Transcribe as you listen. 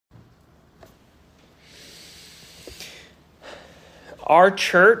Our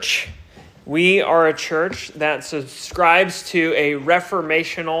church, we are a church that subscribes to a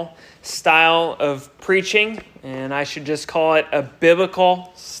reformational style of preaching, and I should just call it a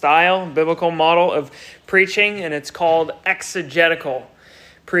biblical style, biblical model of preaching, and it's called exegetical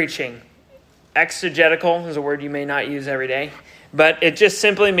preaching. Exegetical is a word you may not use every day, but it just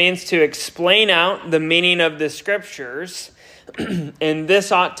simply means to explain out the meaning of the scriptures. And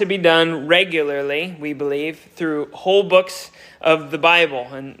this ought to be done regularly, we believe, through whole books of the Bible.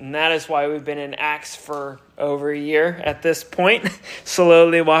 And that is why we've been in Acts for over a year at this point,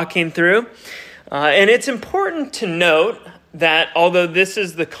 slowly walking through. And it's important to note that although this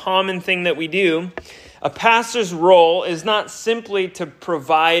is the common thing that we do, a pastor's role is not simply to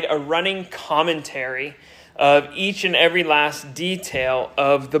provide a running commentary of each and every last detail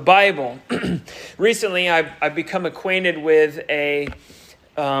of the Bible. Recently, I've become acquainted with a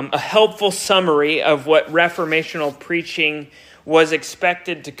helpful summary of what reformational preaching was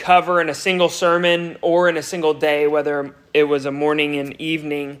expected to cover in a single sermon or in a single day, whether it was a morning and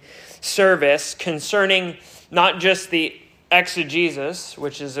evening service, concerning not just the exegesis,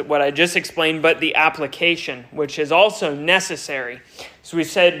 which is what I just explained, but the application, which is also necessary. So we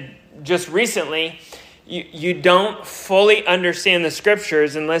said just recently, you don't fully understand the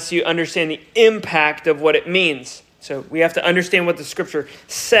scriptures unless you understand the impact of what it means. So we have to understand what the scripture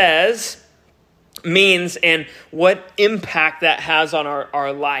says, means, and what impact that has on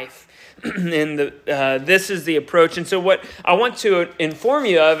our life. And this is the approach. And so what I want to inform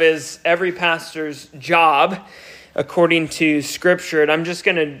you of is every pastor's job according to Scripture. And I'm just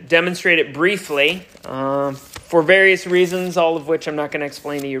going to demonstrate it briefly for various reasons, all of which I'm not going to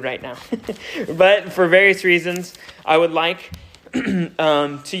explain to you right now. But for various reasons, I would like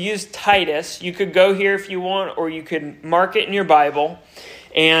to use Titus. You could go here if you want, or you could mark it in your Bible.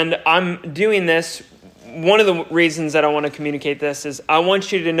 And I'm doing this. One of the reasons that I want to communicate this is I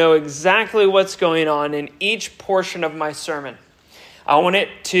want you to know exactly what's going on in each portion of my sermon. I want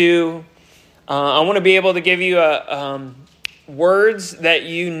to be able to give you words that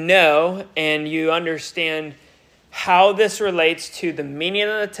you know and you understand how this relates to the meaning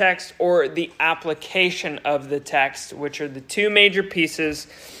of the text or the application of the text, which are the two major pieces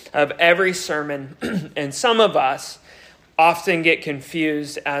of every sermon. And some of us often get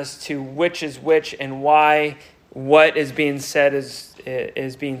confused as to which is which and why what is being said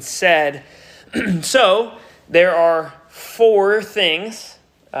is being said. So there are 4 things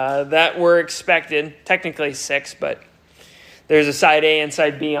that were expected, technically 6, but there's a side A and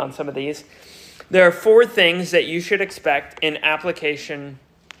side B on some of these. There are 4 things that you should expect in application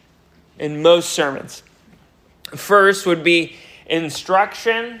in most sermons. First would be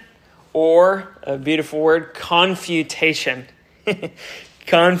instruction, or a beautiful word, confutation.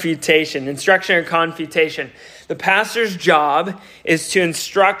 Confutation, instruction or confutation. The pastor's job is to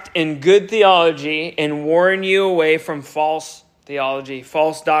instruct in good theology and warn you away from false theology,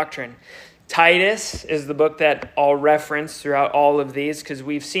 false doctrine. Titus is the book that I'll reference throughout all of these because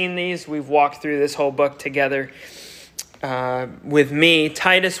we've seen these. We've walked through this whole book together with me.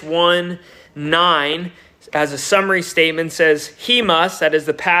 Titus 1:9, as a summary statement, says, he must, that is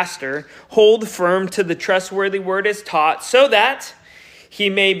the pastor, hold firm to the trustworthy word as taught so that he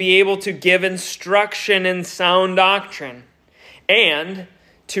may be able to give instruction in sound doctrine and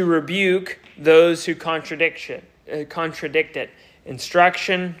to rebuke those who contradict it.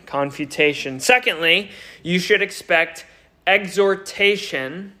 Instruction, confutation. Secondly, you should expect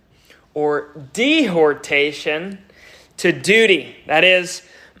exhortation or dehortation to duty. That is,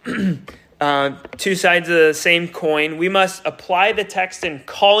 2 sides of the same coin. We must apply the text in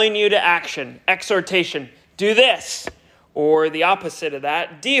calling you to action. Exhortation, do this. Or the opposite of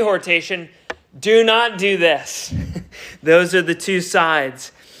that, dehortation, do not do this. Those are the 2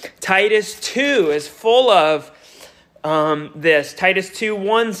 sides. Titus 2 is full of this. Titus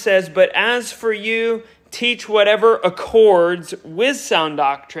 2:1 says, but as for you, teach whatever accords with sound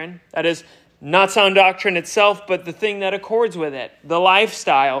doctrine. That is, not sound doctrine itself, but the thing that accords with it, the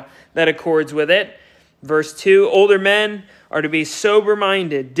lifestyle that accords with it. Verse 2, older men are to be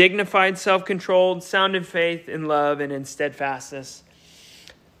sober-minded, dignified, self-controlled, sound in faith, in love, and in steadfastness,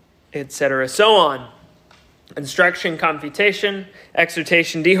 etc. So on. Instruction, confutation,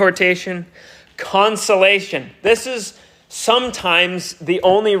 exhortation, dehortation, consolation. This is sometimes the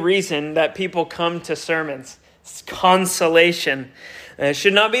only reason that people come to sermons. It's consolation. It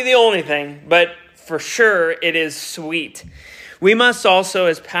should not be the only thing, but for sure it is sweet. We must also,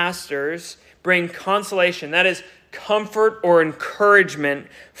 as pastors, bring consolation. That is comfort or encouragement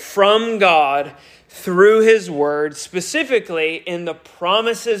from God through His Word, specifically in the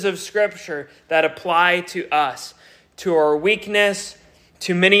promises of Scripture that apply to us, to our weakness,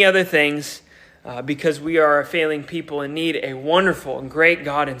 to many other things because we are a failing people and need a wonderful and great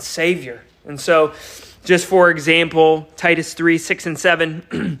God and Savior. And so, just for example, Titus 3, 6 and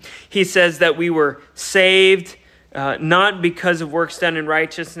 7, he says that we were saved not because of works done in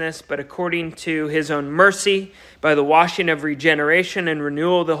righteousness, but according to his own mercy, by the washing of regeneration and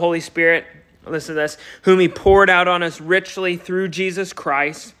renewal of the Holy Spirit. Listen to this, whom he poured out on us richly through Jesus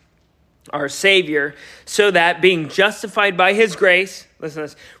Christ, our Savior, so that being justified by his grace, listen to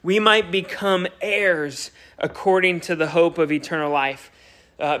this, we might become heirs according to the hope of eternal life.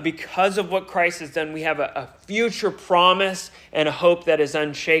 Because of what Christ has done, we have a future promise and a hope that is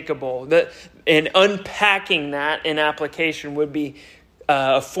unshakable. And unpacking that in application would be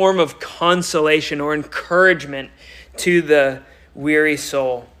a form of consolation or encouragement to the weary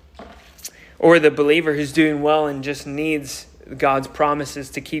soul or the believer who's doing well and just needs God's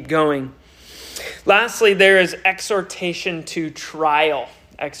promises to keep going. Lastly, there is exhortation to trial.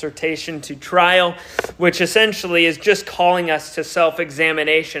 Exhortation to trial, which essentially is just calling us to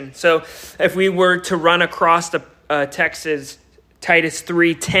self-examination. So if we were to run across the text as Titus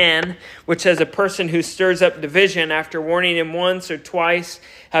 3:10, which says a person who stirs up division after warning him once or twice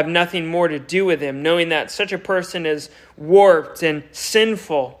have nothing more to do with him, knowing that such a person is warped and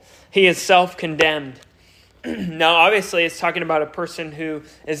sinful, he is self-condemned. Now, obviously, it's talking about a person who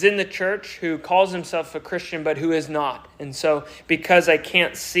is in the church, who calls himself a Christian, but who is not. And so, because I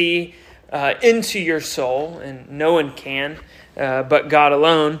can't see into your soul, and no one can, but God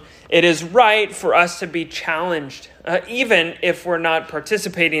alone, it is right for us to be challenged, even if we're not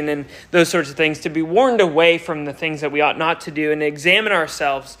participating in those sorts of things, to be warned away from the things that we ought not to do and examine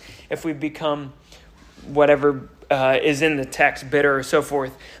ourselves if we've become whatever is in the text, bitter or so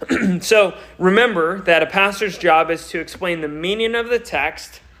forth. So remember that a pastor's job is to explain the meaning of the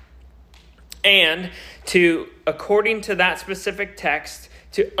text and to, according to that specific text,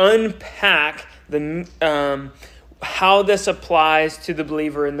 to unpack the how this applies to the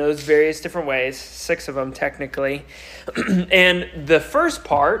believer in those various different ways, 6 of them technically. And the first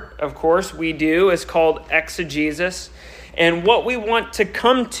part, of course, we do is called exegesis. And what we want to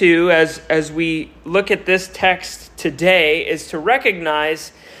come to as we look at this text today is to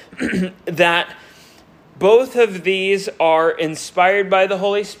recognize that both of these are inspired by the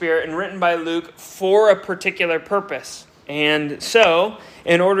Holy Spirit and written by Luke for a particular purpose. And so,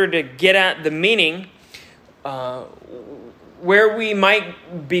 in order to get at the meaning, where we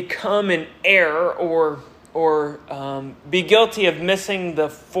might become an error or be guilty of missing the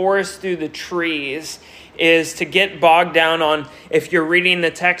forest through the trees is to get bogged down on if you're reading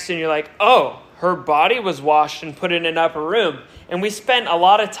the text and you're like, oh, her body was washed and put in an upper room. And we spent a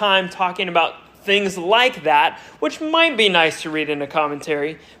lot of time talking about things like that, which might be nice to read in a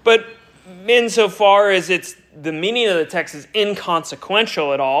commentary, but insofar as it's the meaning of the text is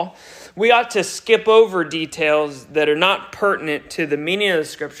inconsequential at all, we ought to skip over details that are not pertinent to the meaning of the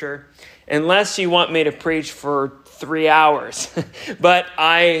scripture unless you want me to preach for 3 hours. But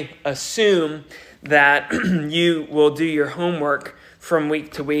I assume that you will do your homework from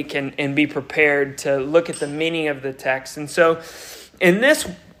week to week and be prepared to look at the meaning of the text. And so in this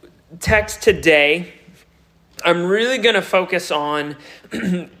text today, I'm really going to focus on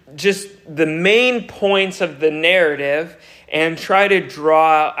just the main points of the narrative and try to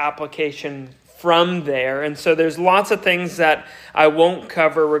draw application from there. And so there's lots of things that I won't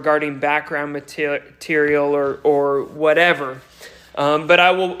cover regarding background material or whatever. But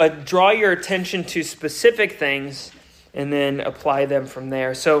I will draw your attention to specific things and then apply them from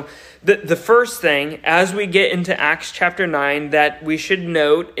there. So the first thing, as we get into Acts chapter 9, that we should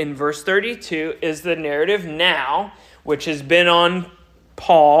note in verse 32 is the narrative now, which has been on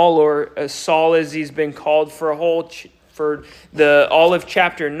Paul, or Saul as he's been called for for all of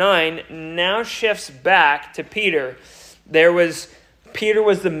chapter 9, now shifts back to Peter. Peter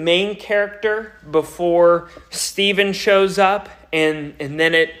was the main character before Stephen shows up, and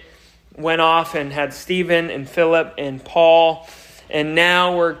then it went off and had Stephen and Philip and Paul, and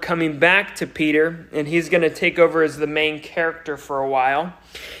now we're coming back to Peter, and he's going to take over as the main character for a while.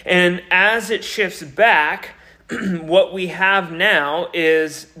 And as it shifts back, what we have now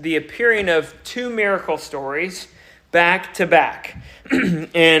is the appearing of 2 miracle stories back to back.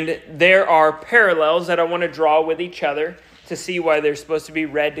 And there are parallels that I want to draw with each other to see why they're supposed to be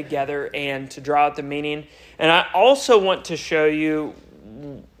read together and to draw out the meaning. And I also want to show you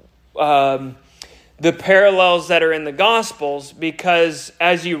the parallels that are in the Gospels, because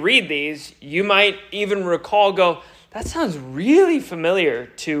as you read these, you might even recall, that sounds really familiar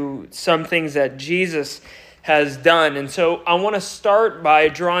to some things that Jesus has done. And so I want to start by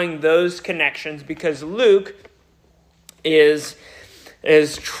drawing those connections, because Luke is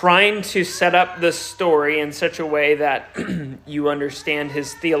is trying to set up the story in such a way that you understand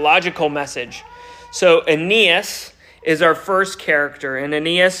his theological message. So Aeneas is our first character. And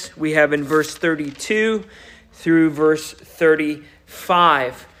Aeneas we have in verse 32 through verse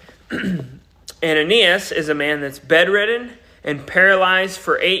 35. And Aeneas is a man that's bedridden and paralyzed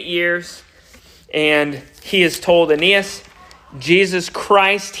for 8 years. And he is told, Aeneas, Jesus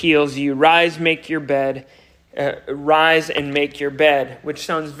Christ heals you. Rise, make your bed. Rise and make your bed, which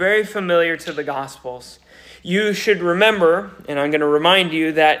sounds very familiar to the Gospels. You should remember, and I'm going to remind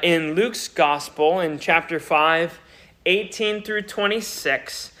you, that in Luke's Gospel, in chapter 5, 18 through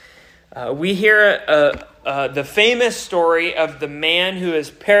 26, we hear the famous story of the man who is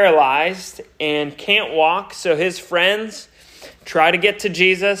paralyzed and can't walk, so his friends try to get to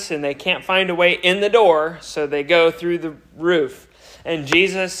Jesus, and they can't find a way in the door, so they go through the roof. And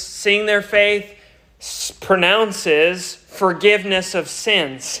Jesus, seeing their faith, pronounces forgiveness of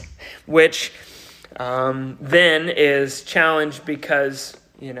sins, which then is challenged because,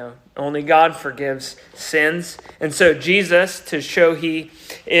 only God forgives sins. And so Jesus, to show he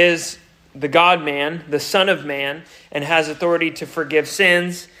is the God-man, the Son of Man, and has authority to forgive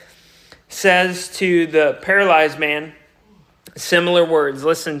sins, says to the paralyzed man similar words.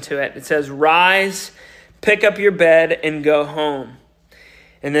 Listen to it. It says, "Rise, pick up your bed, and go home."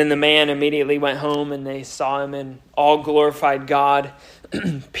 And then the man immediately went home, and they saw him and all glorified God.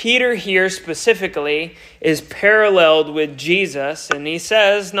 Peter here specifically is paralleled with Jesus, and he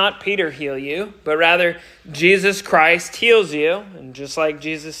says, not Peter heal you, but rather Jesus Christ heals you. And just like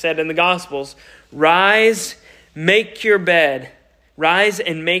Jesus said in the Gospels, rise, make your bed. Rise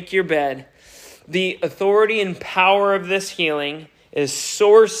and make your bed. The authority and power of this healing is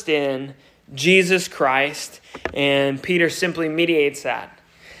sourced in Jesus Christ, and Peter simply mediates that.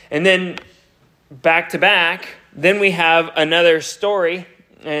 And then back to back, then we have another story,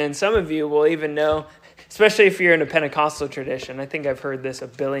 and some of you will even know, especially if you're in a Pentecostal tradition. I think I've heard this a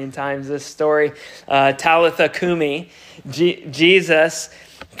billion times, this story. Talitha Kumi. Jesus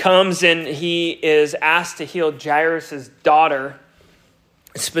comes and he is asked to heal Jairus' daughter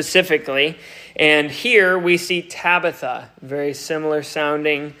specifically. And here we see Tabitha, very similar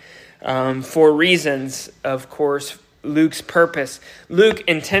sounding for reasons, of course, Luke's purpose. Luke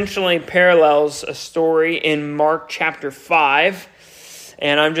intentionally parallels a story in Mark chapter 5,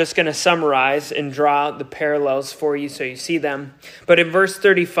 and I'm just going to summarize and draw out the parallels for you so you see them. But in verse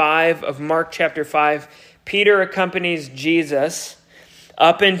 35 of Mark chapter 5, Peter accompanies Jesus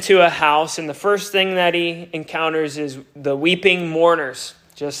up into a house, and the first thing that he encounters is the weeping mourners.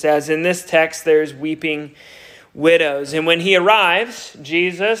 Just as in this text, there's weeping widows. And when he arrives,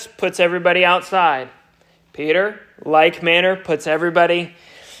 Jesus puts everybody outside. Peter, like manner, puts everybody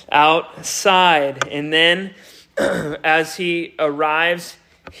outside. And then as he arrives,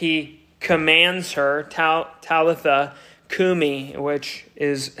 he commands her, Talitha Kumi, which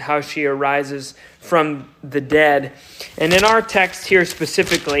is how she arises from the dead. And in our text here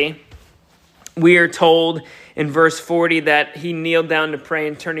specifically, we are told in verse 40 that he kneeled down to pray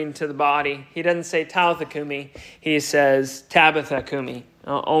and turning to the body. He doesn't say Talitha Kumi, he says Tabitha Kumi.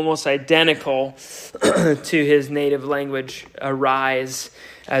 Almost identical to his native language, arise,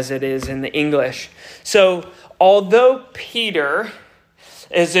 as it is in the English. So, although Peter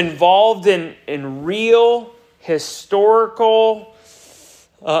is involved in real historical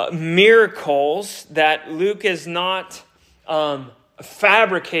miracles that Luke is not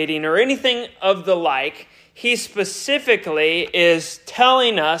fabricating or anything of the like, he specifically is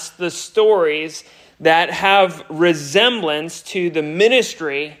telling us the stories that have resemblance to the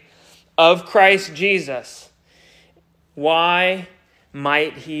ministry of Christ Jesus. Why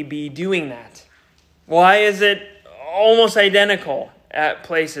might he be doing that? Why is it almost identical at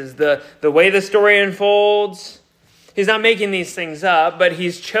places? The way the story unfolds, he's not making these things up, but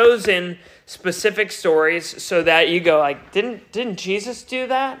he's chosen specific stories so that you go like, didn't Jesus do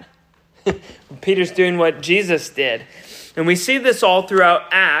that? Peter's doing what Jesus did. And we see this all throughout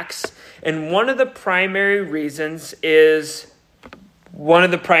Acts. And one of the primary reasons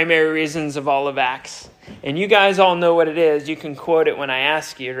of all of Acts. And you guys all know what it is. You can quote it when I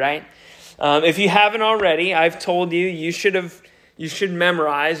ask you, right? If you haven't already, I've told you you should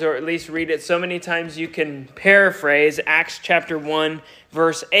memorize or at least read it so many times you can paraphrase Acts chapter 1,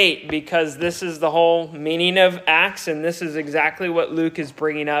 verse 8, because this is the whole meaning of Acts, and this is exactly what Luke is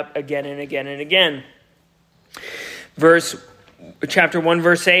bringing up again and again and again. Chapter 1,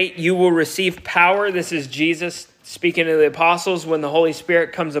 verse 8, you will receive power. This is Jesus speaking to the apostles when the Holy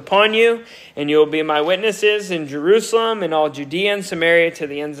Spirit comes upon you, and you will be my witnesses in Jerusalem and all Judea and Samaria to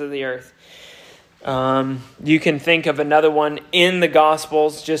the ends of the earth. You can think of another one in the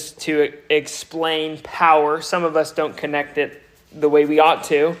Gospels just to explain power. Some of us don't connect it the way we ought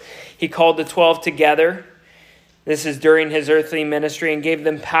to. He called the 12 together. This is during his earthly ministry, and gave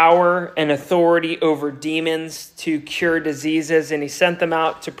them power and authority over demons to cure diseases. And he sent them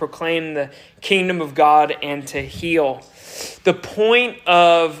out to proclaim the kingdom of God and to heal. The point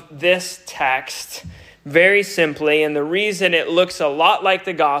of this text, very simply, and the reason it looks a lot like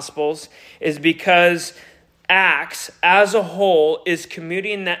the Gospels, is because Acts as a whole is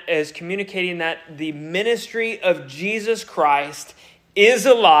communicating that the ministry of Jesus Christ is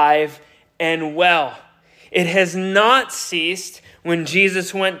alive and well. It has not ceased when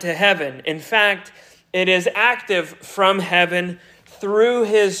Jesus went to heaven. In fact, it is active from heaven through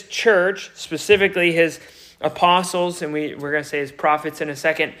his church, specifically his apostles, and we're going to say his prophets in a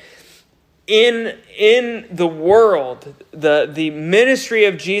second. In the world, the ministry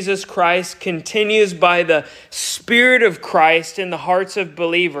of Jesus Christ continues by the Spirit of Christ in the hearts of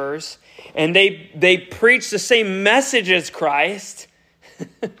believers, and they preach the same message as Christ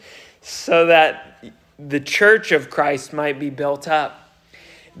so that the church of Christ might be built up.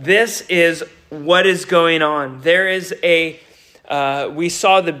 This is what is going on. There is we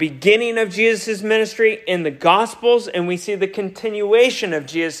saw the beginning of Jesus' ministry in the Gospels, and we see the continuation of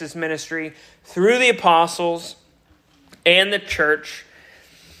Jesus' ministry through the apostles and the church,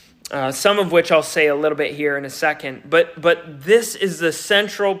 some of which I'll say a little bit here in a second. But this is the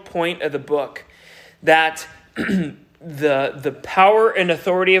central point of the book, that the power and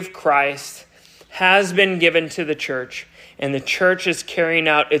authority of Christ has been given to the church, and the church is carrying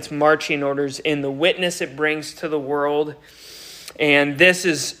out its marching orders in the witness it brings to the world. And this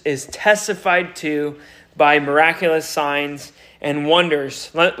is testified to by miraculous signs and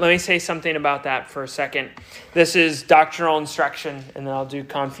wonders. Let me say something about that for a second. This is doctrinal instruction, and then I'll do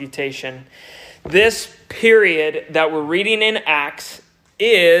confutation. This period that we're reading in Acts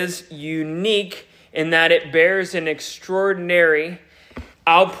is unique in that it bears an extraordinary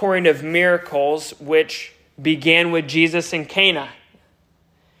outpouring of miracles which began with Jesus in Cana.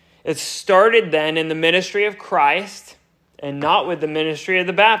 It started then in the ministry of Christ and not with the ministry of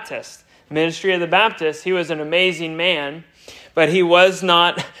the Baptist. Ministry of the Baptist, he was an amazing man, but he was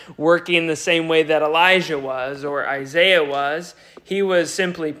not working the same way that Elijah was or Isaiah was. He was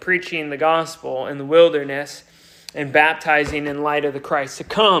simply preaching the gospel in the wilderness and baptizing in light of the Christ to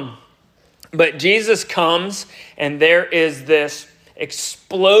come. But Jesus comes, and there is this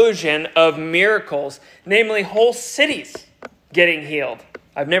explosion of miracles, namely whole cities getting healed.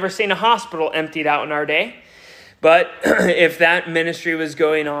 I've never seen a hospital emptied out in our day, but if that ministry was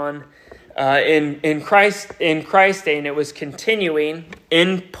going on in Christ's day, and it was continuing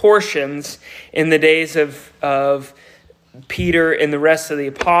in portions in the days of Peter and the rest of the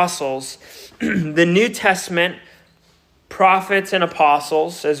apostles, the New Testament prophets and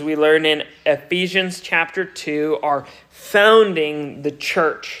apostles, as we learn in Ephesians chapter 2, are founding the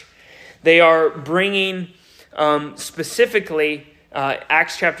church. They are bringing specifically,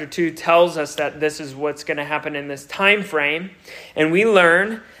 Acts chapter 2 tells us that this is what's going to happen in this time frame. And we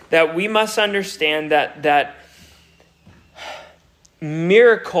learn that we must understand that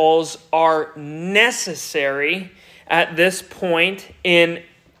miracles are necessary at this point in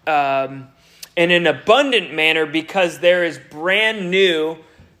an abundant manner, because there is brand new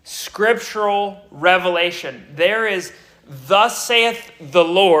scriptural revelation. There is "Thus saith the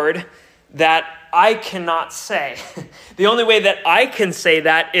Lord" that I cannot say. The only way that I can say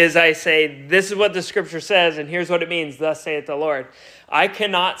that is I say, this is what the scripture says, and here's what it means, "Thus saith the Lord." I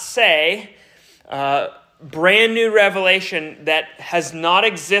cannot say brand new revelation that has not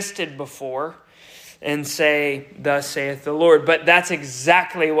existed before and say, "Thus saith the Lord." But that's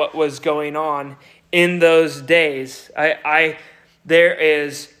exactly what was going on in those days. There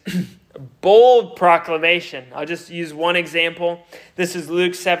is bold proclamation. I'll just use one example. This is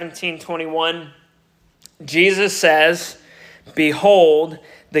Luke 17:21. Jesus says, "Behold,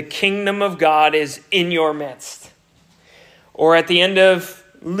 the kingdom of God is in your midst." Or at the end of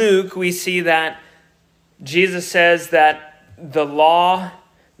Luke, we see that Jesus says that the law,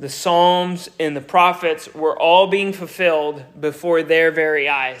 the Psalms, and the prophets were all being fulfilled before their very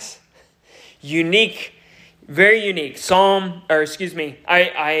eyes. Unique, very unique.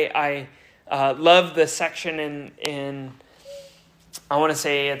 I love the section in I want to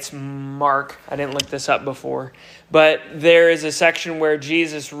say it's Mark. I didn't look this up before. But there is a section where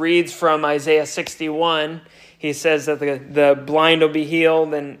Jesus reads from Isaiah 61. He says that the blind will be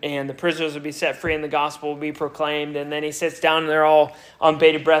healed and the prisoners will be set free and the gospel will be proclaimed. And then he sits down and they're all on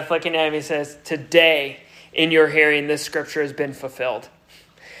bated breath looking at him. He says, "Today in your hearing this scripture has been fulfilled."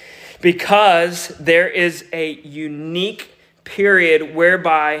 because there is a unique period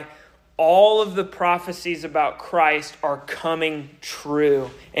whereby all of the prophecies about Christ are coming true.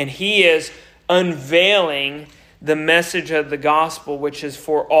 And he is unveiling the message of the gospel, which is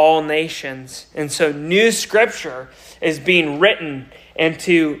for all nations. And so new scripture is being written. And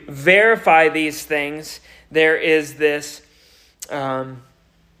to verify these things, there is this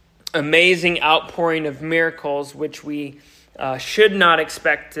amazing outpouring of miracles, which we should not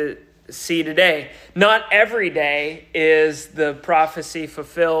expect to see today. Not every day is the prophecy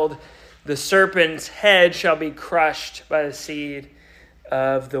fulfilled. The serpent's head shall be crushed by the seed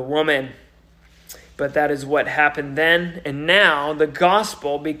of the woman. But that is what happened then. And now the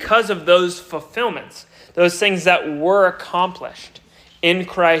gospel, because of those fulfillments, those things that were accomplished in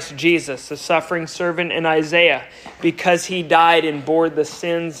Christ Jesus, the suffering servant in Isaiah, because he died and bore the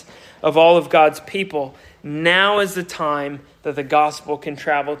sins of all of God's people, now is the time that the gospel can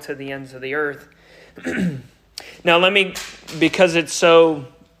travel to the ends of the earth. Now because it's so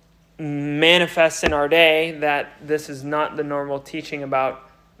manifest in our day that this is not the normal teaching about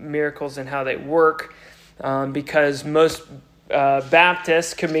miracles and how they work, because most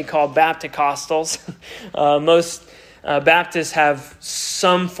Baptists can be called Bapticostals. Most Baptists have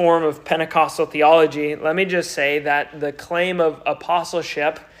some form of Pentecostal theology. Let me just say that the claim of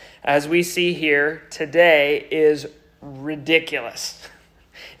apostleship, as we see here today, is ridiculous.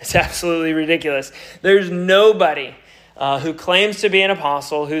 It's absolutely ridiculous. There's nobody who claims to be an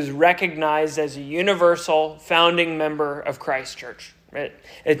apostle who's recognized as a universal founding member of Christ Church.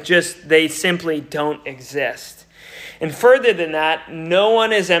 They simply don't exist. And further than that, no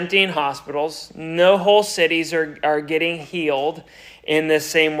one is emptying hospitals. No whole cities are getting healed in the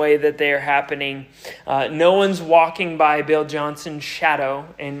same way that they are happening. No one's walking by Bill Johnson's shadow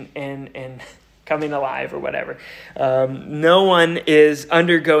and coming alive or whatever. No one is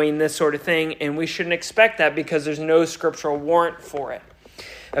undergoing this sort of thing, and we shouldn't expect that because there's no scriptural warrant for it.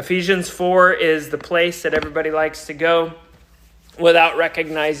 Ephesians 4 is the place that everybody likes to go without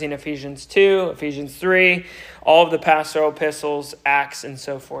recognizing Ephesians 2, Ephesians 3, all of the pastoral epistles, Acts, and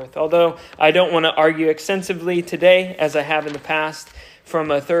so forth. Although I don't want to argue extensively today, as I have in the past,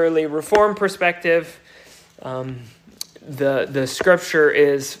 from a thoroughly Reformed perspective, the Scripture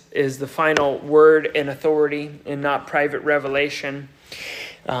is the final word and authority and not private revelation.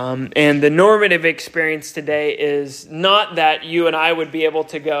 And the normative experience today is not that you and I would be able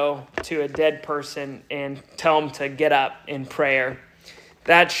to go to a dead person and tell them to get up in prayer.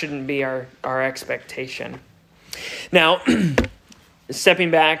 That shouldn't be our expectation. Now,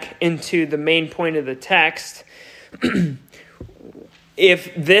 stepping back into the main point of the text,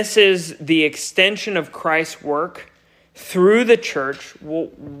 if this is the extension of Christ's work through the church, well,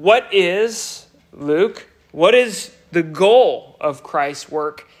 what is, Luke, what is the goal of Christ's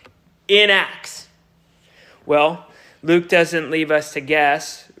work in Acts? Well, Luke doesn't leave us to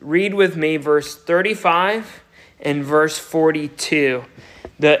guess. Read with me verse 35 and verse 42,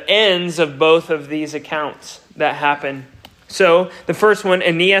 the ends of both of these accounts that happen. So the first one,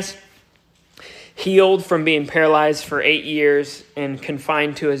 Aeneas, healed from being paralyzed for 8 years and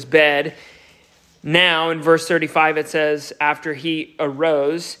confined to his bed. Now in verse 35 it says, after he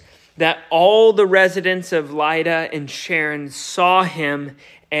arose, that all the residents of Lydda and Sharon saw him,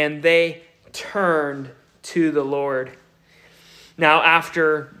 and they turned to the Lord. Now,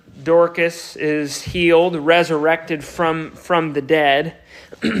 after Dorcas is healed, resurrected from the dead,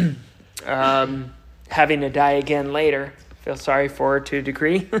 having to die again later, feel sorry for her to a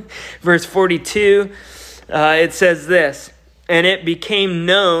degree. Verse 42, it says this, and it became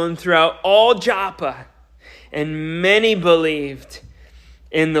known throughout all Joppa, and many believed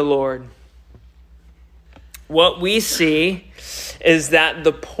in the Lord. What we see is that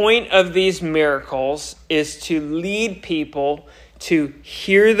the point of these miracles is to lead people to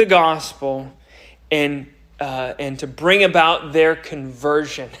hear the gospel and to bring about their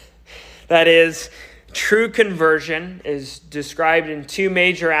conversion. That is, true conversion is described in two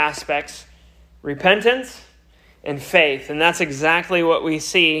major aspects: repentance and faith. And that's exactly what we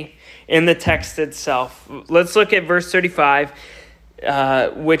see in the text itself. Let's look at verse 35.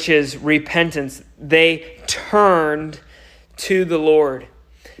 Which is repentance. They turned to the Lord.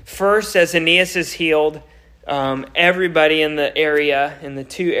 First, as Aeneas is healed, everybody in the area, in the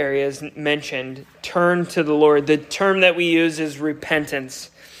two areas mentioned, turned to the Lord. The term that we use is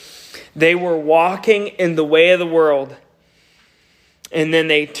repentance. They were walking in the way of the world, and then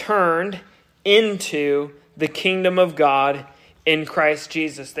they turned into the kingdom of God in Christ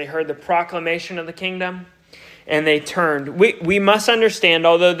Jesus. They heard the proclamation of the kingdom, and they turned. We must understand,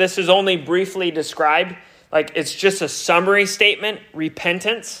 although this is only briefly described, like it's just a summary statement,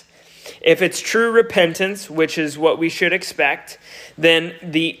 repentance. If it's true repentance, which is what we should expect, then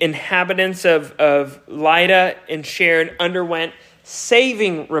the inhabitants of Lydda and Sharon underwent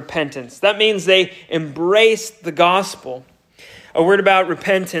saving repentance. That means they embraced the gospel. A word about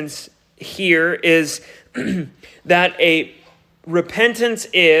repentance here is that a repentance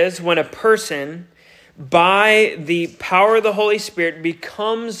is when a person, by the power of the Holy Spirit,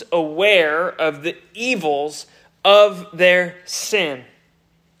 becomes aware of the evils of their sin,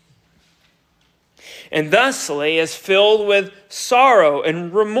 and thusly is filled with sorrow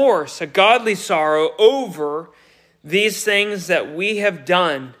and remorse, a godly sorrow over these things that we have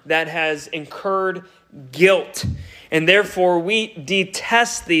done that has incurred guilt. And therefore we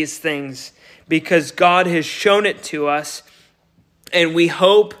detest these things because God has shown it to us, and we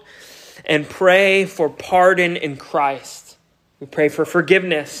hope and pray for pardon in Christ. We pray for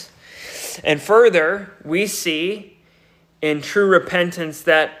forgiveness. And further, we see in true repentance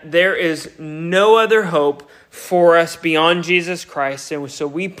that there is no other hope for us beyond Jesus Christ. And so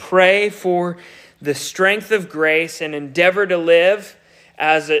we pray for the strength of grace and endeavor to live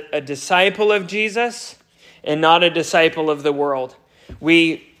as a disciple of Jesus and not a disciple of the world.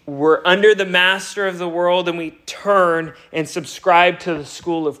 We were under the master of the world, and we turn and subscribe to the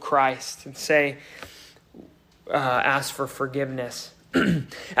school of Christ and say, ask for forgiveness.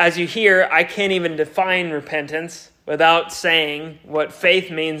 As you hear, I can't even define repentance without saying what faith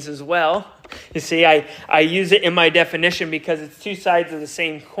means as well. You see, I use it in my definition because it's two sides of the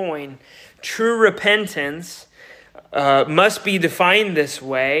same coin. True repentance must be defined this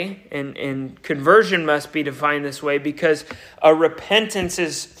way, and conversion must be defined this way, because a repentance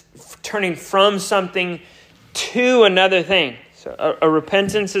is turning from something to another thing. So a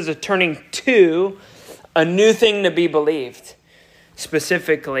repentance is a turning to a new thing to be believed.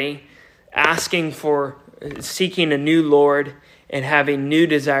 Specifically, seeking a new Lord and having new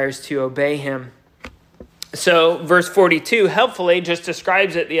desires to obey him. So verse 42 helpfully just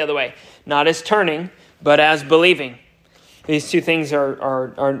describes it the other way. Not as turning, but as believing. These two things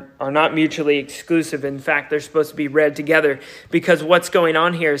are not mutually exclusive. In fact, they're supposed to be read together, because what's going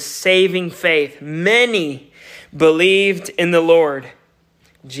on here is saving faith. Many believed in the Lord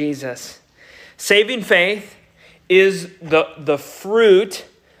Jesus. Saving faith is the fruit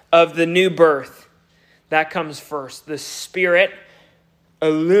of the new birth. That comes first. The Spirit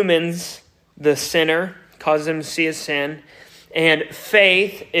illumines the sinner, causes him to see his sin. And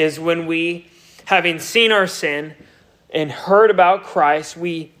faith is when we, having seen our sin and heard about Christ,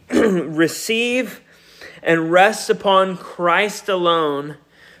 we receive and rest upon Christ alone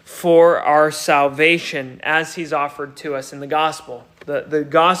for our salvation as he's offered to us in the gospel. The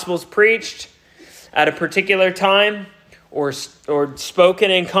gospel's preached at a particular time or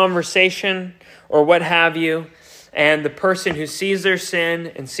spoken in conversation or what have you. And the person who sees their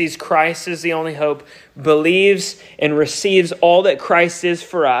sin and sees Christ as the only hope believes and receives all that Christ is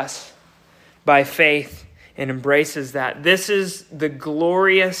for us by faith and embraces that. This is the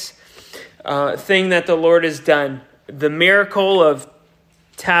glorious thing that the Lord has done. The miracle of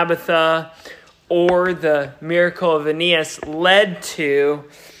Tabitha or the miracle of Aeneas led to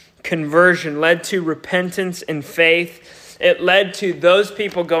conversion, led to repentance and faith. It led to those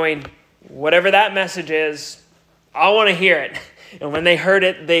people going, whatever that message is, I want to hear it. And when they heard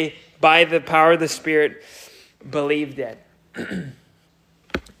it, they, by the power of the Spirit, believed it.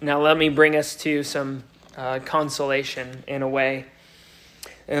 Now let me bring us to some consolation in a way.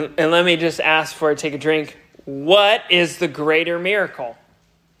 And let me just ask before I take a drink, what is the greater miracle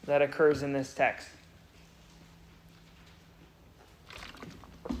that occurs in this text?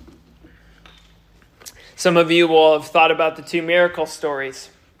 Some of you will have thought about the two miracle stories,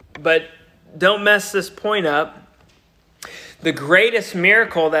 but don't mess this point up. The greatest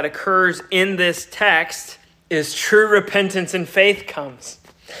miracle that occurs in this text is true repentance and faith comes.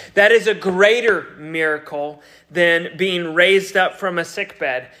 That is a greater miracle than being raised up from a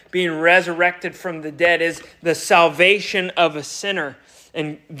sickbed. Being resurrected from the dead is the salvation of a sinner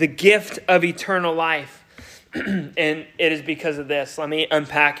and the gift of eternal life. And it is because of this. Let me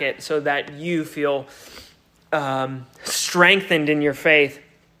unpack it so that you feel strengthened in your faith.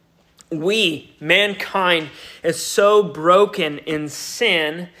 We, mankind, is so broken in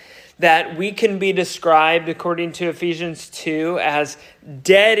sin that we can be described, according to Ephesians 2, as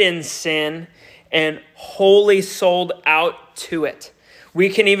dead in sin and wholly sold out to it. We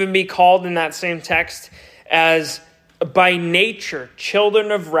can even be called in that same text as, by nature,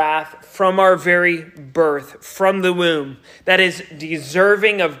 children of wrath from our very birth, from the womb. That is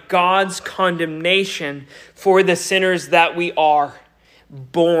deserving of God's condemnation for the sinners that we are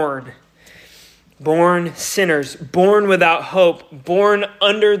born. born sinners, born without hope, born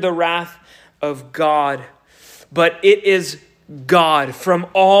under the wrath of God. But it is God from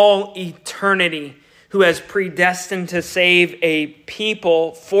all eternity who has predestined to save a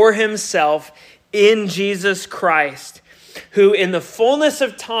people for himself in Jesus Christ, who in the fullness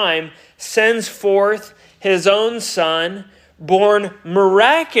of time sends forth his own Son, born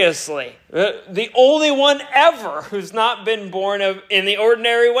miraculously, the only one ever who's not been born in the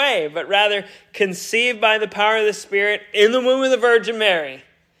ordinary way, but rather conceived by the power of the Spirit in the womb of the Virgin Mary,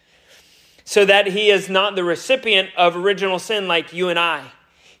 so that he is not the recipient of original sin like you and I.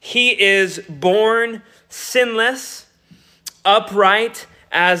 He is born sinless, upright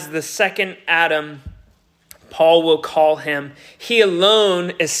as the second Adam, Paul will call him. He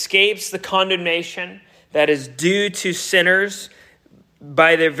alone escapes the condemnation that is due to sinners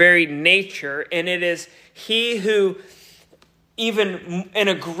by their very nature. And it is he who, even in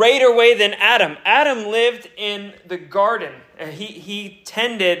a greater way than Adam lived in the garden. He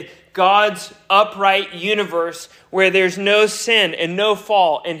tended God's upright universe where there's no sin and no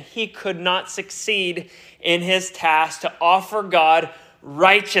fall. And he could not succeed in his task to offer God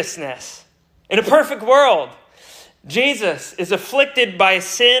righteousness in a perfect world. Jesus is afflicted by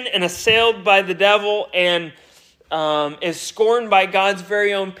sin and assailed by the devil and is scorned by God's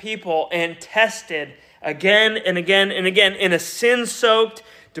very own people and tested again and again and again in a sin-soaked,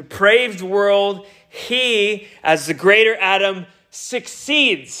 depraved world. He, as the greater Adam,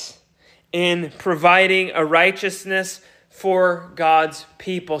 succeeds in providing a righteousness for God's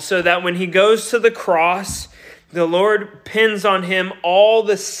people, so that when he goes to the cross, the Lord pins on him all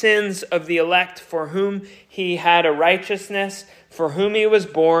the sins of the elect for whom he had a righteousness, for whom he was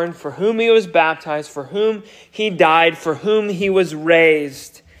born, for whom he was baptized, for whom he died, for whom he was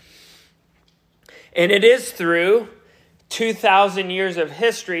raised. And it is through 2,000 years of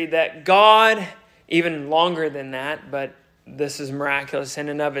history that God, even longer than that, but this is miraculous in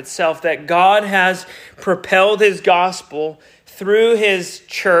and of itself, that God has propelled his gospel through his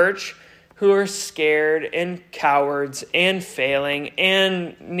church, who are scared and cowards and failing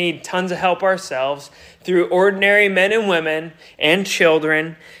and need tons of help ourselves, through ordinary men and women and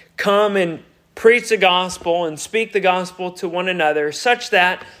children, come and preach the gospel and speak the gospel to one another, such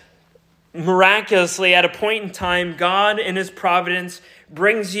that miraculously at a point in time, God in his providence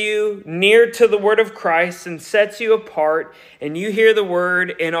brings you near to the word of Christ and sets you apart, and you hear the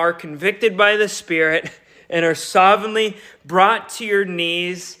word and are convicted by the Spirit and are sovereignly brought to your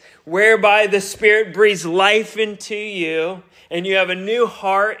knees, whereby the Spirit breathes life into you, and you have a new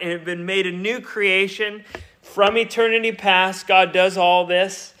heart and have been made a new creation. From eternity past, God does all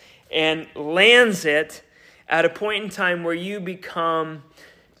this and lands it at a point in time where you become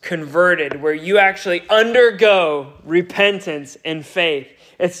converted, where you actually undergo repentance and faith.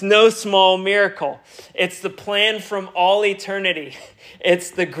 It's no small miracle. It's the plan from all eternity. It's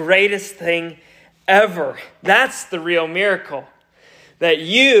the greatest thing ever. That's the real miracle. That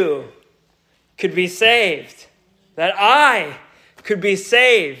you could be saved. That I could be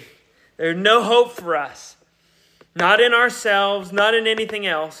saved. There's no hope for us. Not in ourselves, not in anything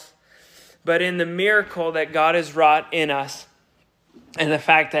else, but in the miracle that God has wrought in us. And the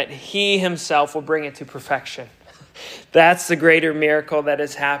fact that he himself will bring it to perfection. That's the greater miracle that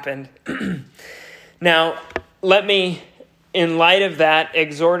has happened. Now, let me, in light of that,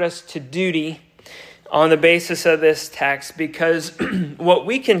 exhort us to duty on the basis of this text, because what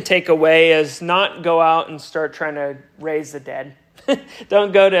we can take away is not go out and start trying to raise the dead.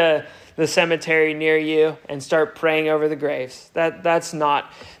 Don't go to the cemetery near you and start praying over the graves. That's not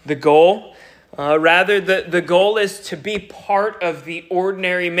the goal. Rather, the goal is to be part of the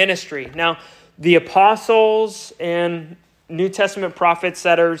ordinary ministry. Now, the apostles and New Testament prophets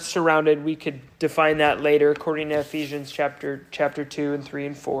that are surrounded, we could define that later according to Ephesians chapter 2 and 3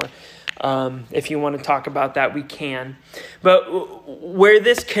 and 4. If you want to talk about that, we can. But where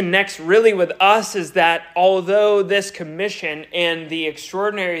this connects really with us is that although this commission and the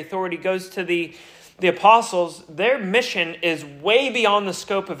extraordinary authority goes to the apostles, their mission is way beyond the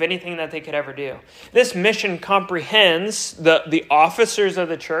scope of anything that they could ever do. This mission comprehends the officers of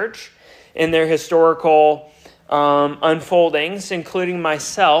the church in their historical unfoldings, including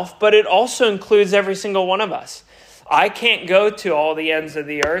myself, but it also includes every single one of us. I can't go to all the ends of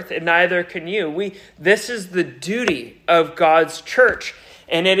the earth, and neither can you. This is the duty of God's church,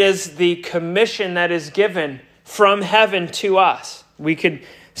 and it is the commission that is given from heaven to us. We could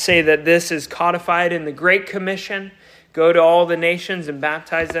say that this is codified in the Great Commission. Go to all the nations and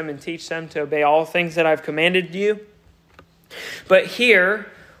baptize them and teach them to obey all things that I've commanded you. But here,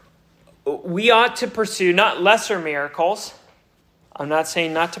 we ought to pursue not lesser miracles, I'm not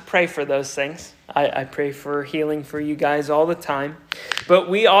saying not to pray for those things. I pray for healing for you guys all the time. But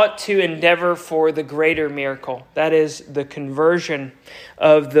we ought to endeavor for the greater miracle. That is the conversion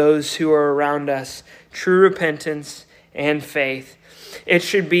of those who are around us. True repentance and faith. It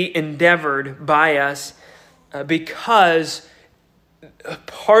should be endeavored by us because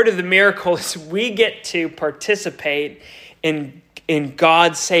part of the miracle is we get to participate in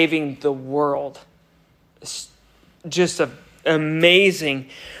God saving the world. It's just an amazing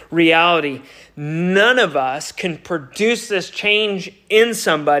reality. None of us can produce this change in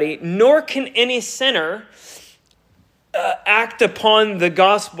somebody, nor can any sinner act upon the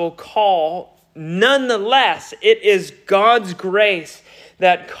gospel call. Nonetheless, it is God's grace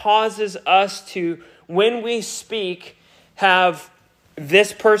that causes us to, when we speak, have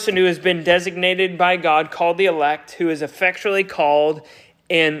this person who has been designated by God, called the elect, who is effectually called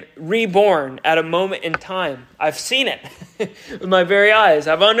and reborn at a moment in time. I've seen it with my very eyes.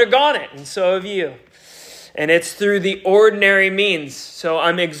 I've undergone it, and so have you. And it's through the ordinary means. So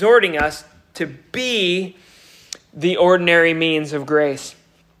I'm exhorting us to be the ordinary means of grace.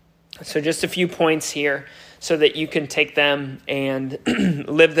 So just a few points here so that you can take them and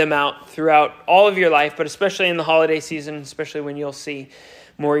live them out throughout all of your life, but especially in the holiday season, especially when you'll see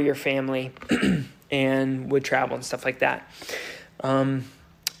more of your family and would travel and stuff like that.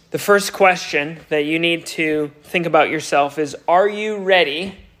 The first question that you need to think about yourself is, are you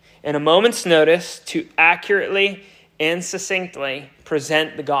ready in a moment's notice to accurately and succinctly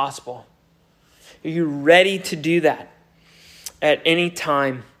present the gospel? Are you ready to do that at any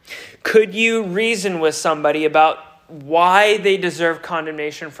time? Could you reason with somebody about why they deserve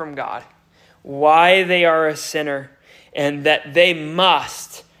condemnation from God, why they are a sinner, and that they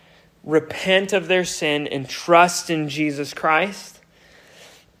must repent of their sin and trust in Jesus Christ?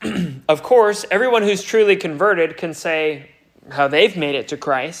 Of course, everyone who's truly converted can say how they've made it to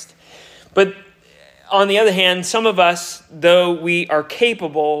Christ. But on the other hand, some of us, though we are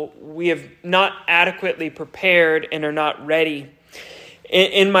capable, we have not adequately prepared and are not ready.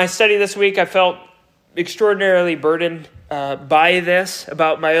 In my study this week, I felt extraordinarily burdened by this,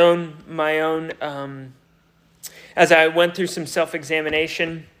 about my own as I went through some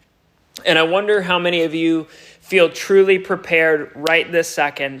self-examination. And I wonder how many of you feel truly prepared right this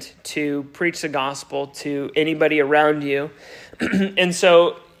second to preach the gospel to anybody around you. And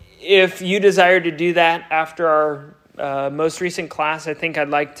so if you desire to do that after our most recent class, I think I'd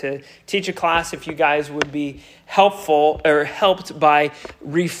like to teach a class if you guys would be helpful or helped by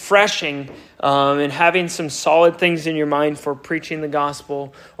refreshing and having some solid things in your mind for preaching the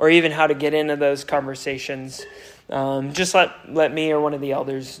gospel, or even how to get into those conversations. Just let me or one of the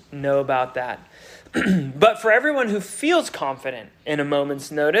elders know about that. But for everyone who feels confident in a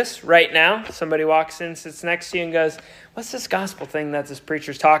moment's notice, right now, somebody walks in, sits next to you and goes, "What's this gospel thing that this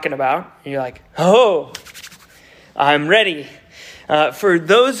preacher's talking about?" And you're like, "Oh, I'm ready." For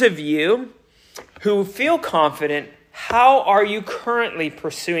those of you who feel confident, how are you currently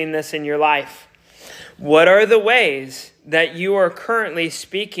pursuing this in your life? What are the ways that you are currently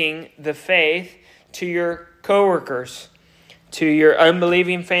speaking the faith to your coworkers, to your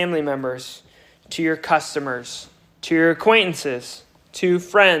unbelieving family members, to your customers, to your acquaintances, to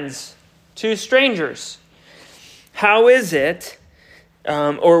friends, to strangers? How is it,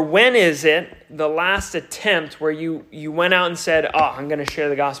 or when is it the last attempt where you went out and said, I'm going to share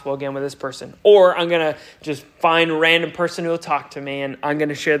the gospel again with this person, or I'm going to just find a random person who will talk to me and I'm going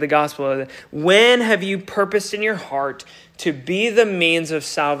to share the gospel with them? When have you purposed in your heart to be the means of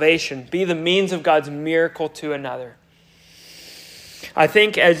salvation, be the means of God's miracle to another? I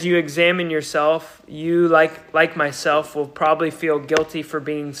think as you examine yourself, you, like myself, will probably feel guilty for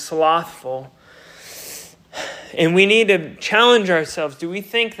being slothful. And we need to challenge ourselves. Do we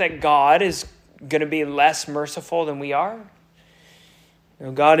think that God is going to be less merciful than we are?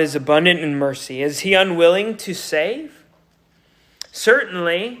 God is abundant in mercy. Is he unwilling to save?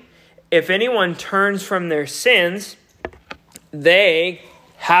 Certainly, if anyone turns from their sins, they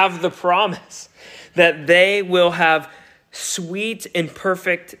have the promise that they will have sweet and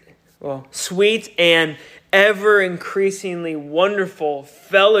ever increasingly wonderful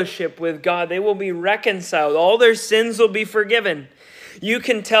fellowship with God. They will be reconciled. All their sins will be forgiven. You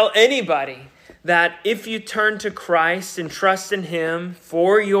can tell anybody that if you turn to Christ and trust in him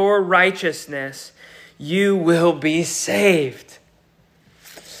for your righteousness, you will be saved.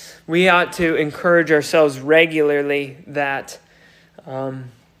 We ought to encourage ourselves regularly that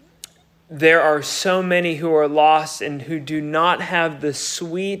there are so many who are lost and who do not have the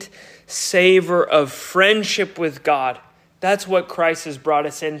sweet savor of friendship with God. That's what Christ has brought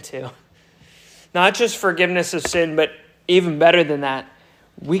us into. Not just forgiveness of sin, but even better than that,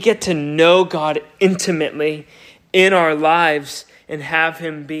 we get to know God intimately in our lives and have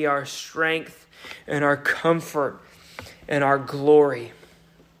him be our strength and our comfort and our glory.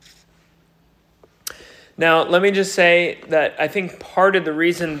 Now, let me just say that I think part of the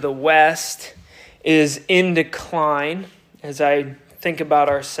reason the West is in decline, as I think about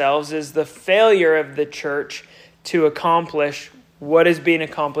ourselves, is the failure of the church to accomplish what is being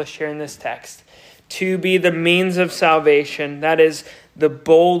accomplished here in this text. To be the means of salvation, that is the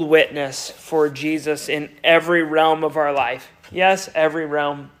bold witness for Jesus in every realm of our life. Yes, every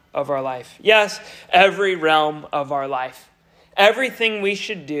realm of our life. Yes, every realm of our life. Everything we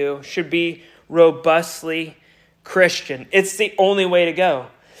should do should be robustly Christian. It's the only way to go.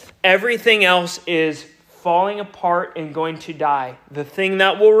 Everything else is falling apart and going to die. The thing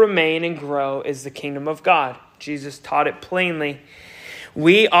that will remain and grow is the kingdom of God. Jesus taught it plainly.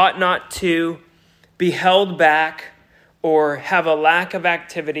 We ought not to be held back or have a lack of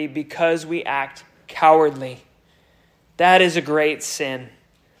activity because we act cowardly. That is a great sin.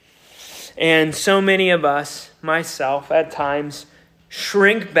 And so many of us, myself at times,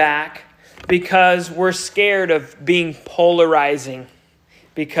 shrink back because we're scared of being polarizing,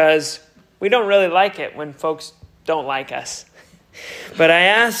 because we don't really like it when folks don't like us. But I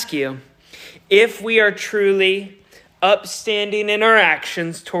ask you, if we are truly upstanding in our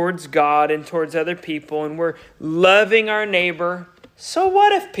actions towards God and towards other people, and we're loving our neighbor, so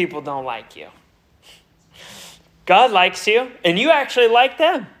what if people don't like you? God likes you, and you actually like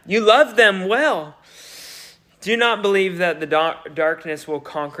them. You love them well. Do not believe that the darkness will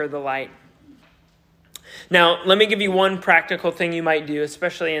conquer the light. Now, let me give you one practical thing you might do,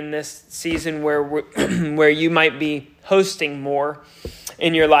 especially in this season where you might be hosting more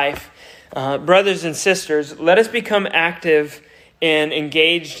in your life. Brothers and sisters, let us become active and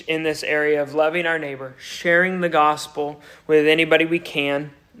engaged in this area of loving our neighbor, sharing the gospel with anybody we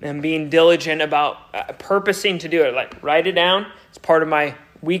can, and being diligent about purposing to do it. Like, write it down. It's part of my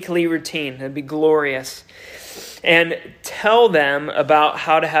weekly routine. It'd be glorious. And tell them about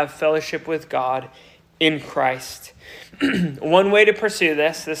how to have fellowship with God in Christ. One way to pursue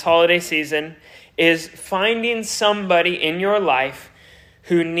this holiday season, is finding somebody in your life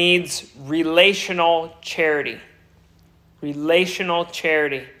who needs relational charity. Relational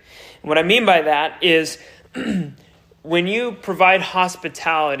charity. And what I mean by that is when you provide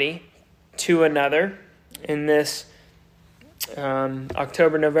hospitality to another in this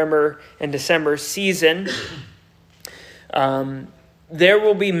October, November, and December season, there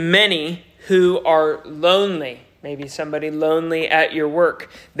will be many who are lonely. Maybe somebody lonely at your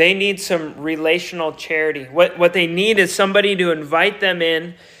work. They need some relational charity. What they need is somebody to invite them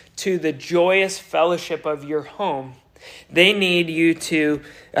in to the joyous fellowship of your home. They need you to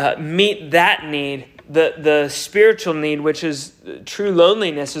meet that need. The spiritual need, which is true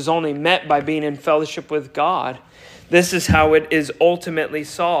loneliness, is only met by being in fellowship with God. This is how it is ultimately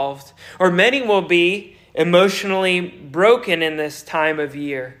solved. Or many will be emotionally broken in this time of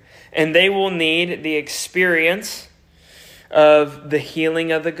year, and they will need the experience of the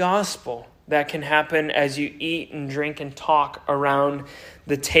healing of the gospel that can happen as you eat and drink and talk around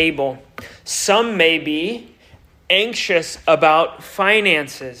the table. Some may be anxious about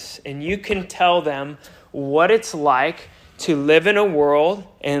finances, and you can tell them what it's like to live in a world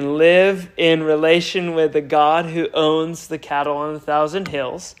and live in relation with the God who owns the cattle on 1,000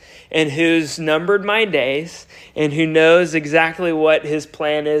 hills and who's numbered my days and who knows exactly what his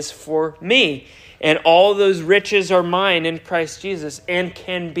plan is for me. And all those riches are mine in Christ Jesus and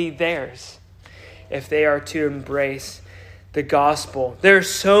can be theirs if they are to embrace the gospel. There are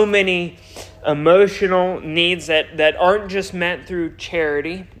so many emotional needs that aren't just met through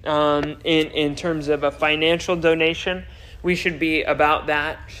charity in terms of a financial donation. We should be about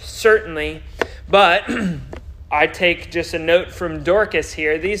that, certainly. But I take just a note from Dorcas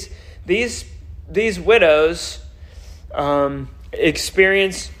here. These widows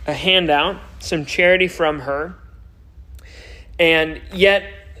experience a handout, some charity from her, and yet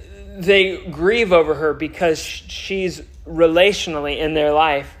they grieve over her because she's relationally in their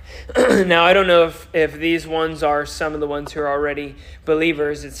life. Now, I don't know if these ones are some of the ones who are already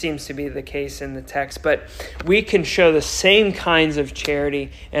believers. It seems to be the case in the text. But we can show the same kinds of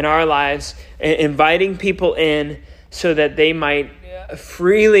charity in our lives, inviting people in so that they might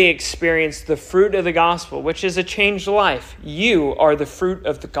freely experience the fruit of the gospel, which is a changed life. You are the fruit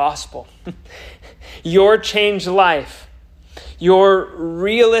of the gospel. Your changed life, your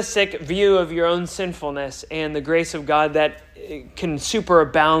realistic view of your own sinfulness and the grace of God that can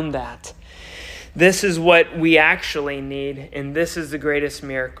superabound that. This is what we actually need, and this is the greatest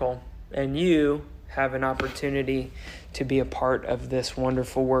miracle. And you have an opportunity to be a part of this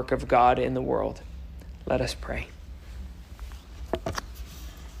wonderful work of God in the world. Let us pray.